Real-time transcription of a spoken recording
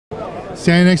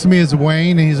Standing next to me is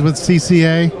Wayne, and he's with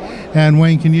CCA. And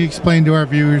Wayne, can you explain to our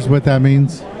viewers what that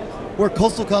means? We're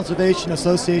Coastal Conservation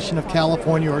Association of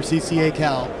California, or CCA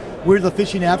Cal. We're the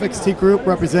fishing advocacy group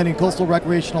representing coastal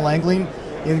recreational angling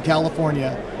in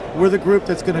California. We're the group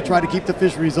that's going to try to keep the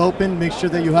fisheries open, make sure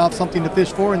that you have something to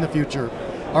fish for in the future.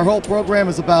 Our whole program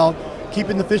is about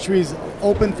keeping the fisheries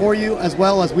open for you, as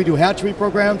well as we do hatchery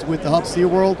programs with the Hub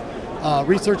SeaWorld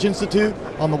Research Institute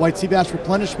on the white sea bass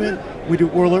replenishment.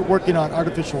 We're working on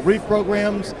artificial reef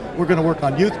programs. We're going to work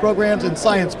on youth programs and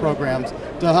science programs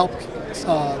to help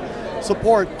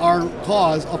support our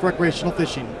cause of recreational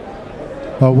fishing.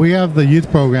 Well, we have the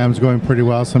youth programs going pretty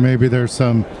well, so maybe there's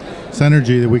some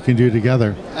synergy that we can do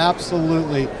together.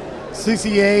 Absolutely.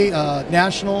 CCA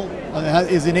National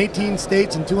is in 18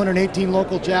 states and 218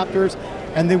 local chapters,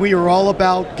 and then we are all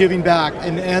about giving back,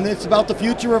 and it's about the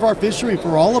future of our fishery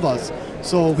for all of us.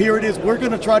 So here it is, we're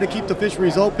going to try to keep the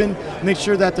fisheries open, make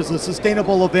sure that there's a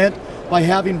sustainable event by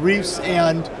having reefs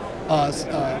and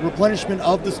replenishment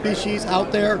of the species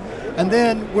out there, and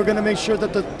then we're going to make sure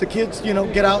that the kids,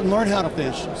 get out and learn how to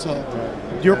fish.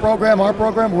 So your program, our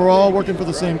program, we're all working for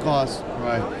the same cause.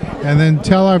 Right. And then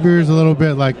tell our viewers a little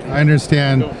bit, like, I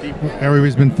understand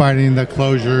everybody's been fighting the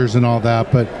closures and all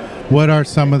that, but what are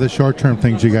some of the short-term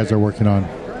things you guys are working on?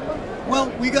 Well,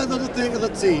 we got another thing,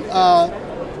 let's see.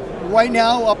 Right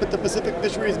now, up at the Pacific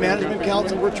Fisheries Management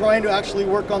Council, we're trying to actually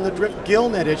work on the drift gill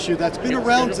net issue that's been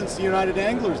around since the United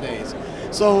Anglers days.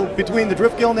 So between the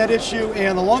drift gill net issue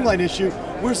and the longline issue,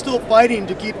 we're still fighting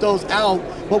to keep those out,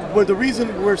 but the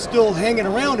reason we're still hanging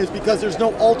around is because there's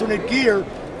no alternate gear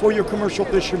for your commercial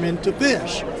fishermen to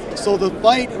fish. So the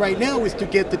fight right now is to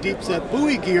get the deep set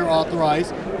buoy gear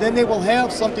authorized, then they will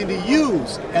have something to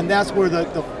use, and that's where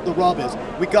the rub is.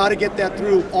 We got to get that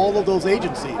through all of those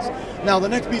agencies. Now the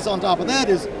next piece on top of that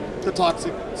is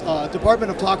the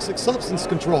Department of Toxic Substance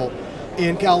Control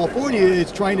in California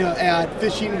is trying to add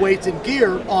fishing weights and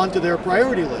gear onto their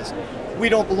priority list. We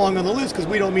don't belong on the list because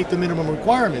we don't meet the minimum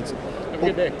requirements,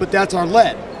 but that's our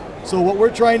lead. So what we're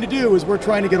trying to do is we're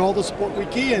trying to get all the support we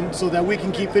can so that we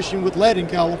can keep fishing with lead in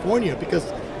California,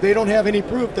 because they don't have any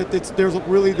proof that there's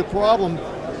really the problem,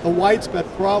 a widespread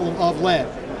problem of lead.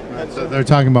 Right, so they're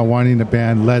talking about wanting to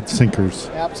ban lead sinkers.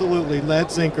 Absolutely,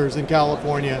 lead sinkers in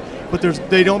California, but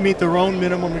they don't meet their own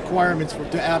minimum requirements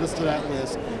to add us to that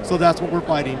list. So that's what we're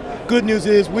fighting. Good news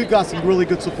is we've got some really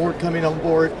good support coming on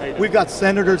board. We've got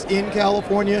senators in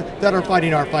California that are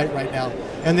fighting our fight right now.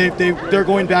 And they're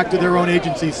going back to their own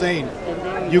agency saying,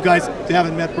 you guys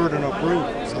haven't met burden of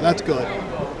proof, so that's good.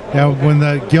 Yeah, when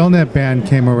the gillnet ban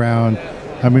came around,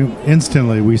 I mean,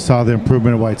 instantly we saw the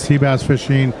improvement of white sea bass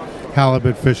fishing,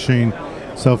 halibut fishing.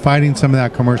 So fighting some of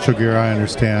that commercial gear, I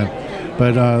understand.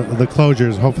 But the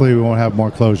closures, hopefully we won't have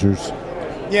more closures.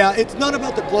 Yeah, it's not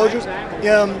about the closures.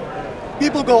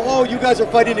 People go, oh, you guys are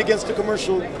fighting against the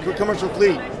commercial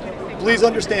fleet. Please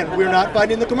understand, we're not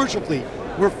fighting the commercial fleet.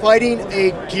 We're fighting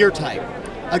a gear type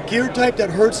that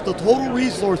hurts the total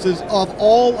resources of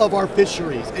all of our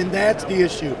fisheries, and that's the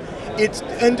issue. It's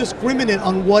indiscriminate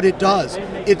on what it does.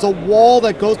 It's a wall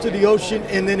that goes to the ocean,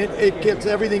 and then it gets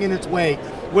everything in its way,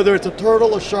 whether it's a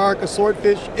turtle, a shark, a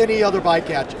swordfish, any other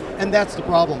bycatch, and that's the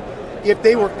problem. If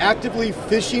they were actively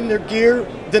fishing their gear,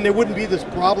 then there wouldn't be this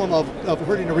problem of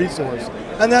hurting a resource,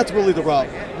 and that's really the rub.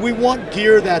 We want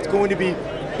gear that's going to be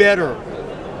better,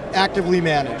 actively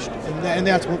managed, and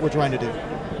that's what we're trying to do.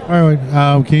 All right,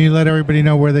 can you let everybody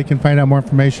know where they can find out more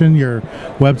information? Your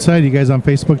website, you guys on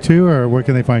Facebook too, or where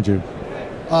can they find you?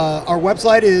 Our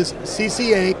website is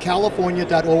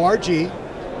ccacalifornia.org,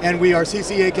 and we are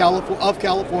CCA of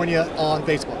California on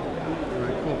Facebook.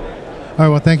 All right,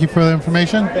 well, thank you for the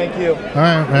information. Thank you. All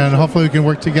right, and hopefully we can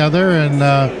work together and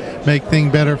make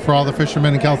things better for all the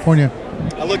fishermen in California.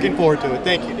 I'm looking forward to it.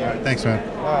 Thank you, Dan. All right, thanks, man.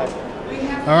 All right.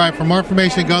 All right, for more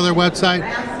information, go to their website.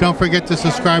 Don't forget to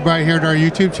subscribe right here to our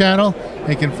YouTube channel.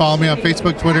 You can follow me on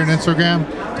Facebook, Twitter, and Instagram.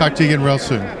 Talk to you again real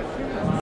soon.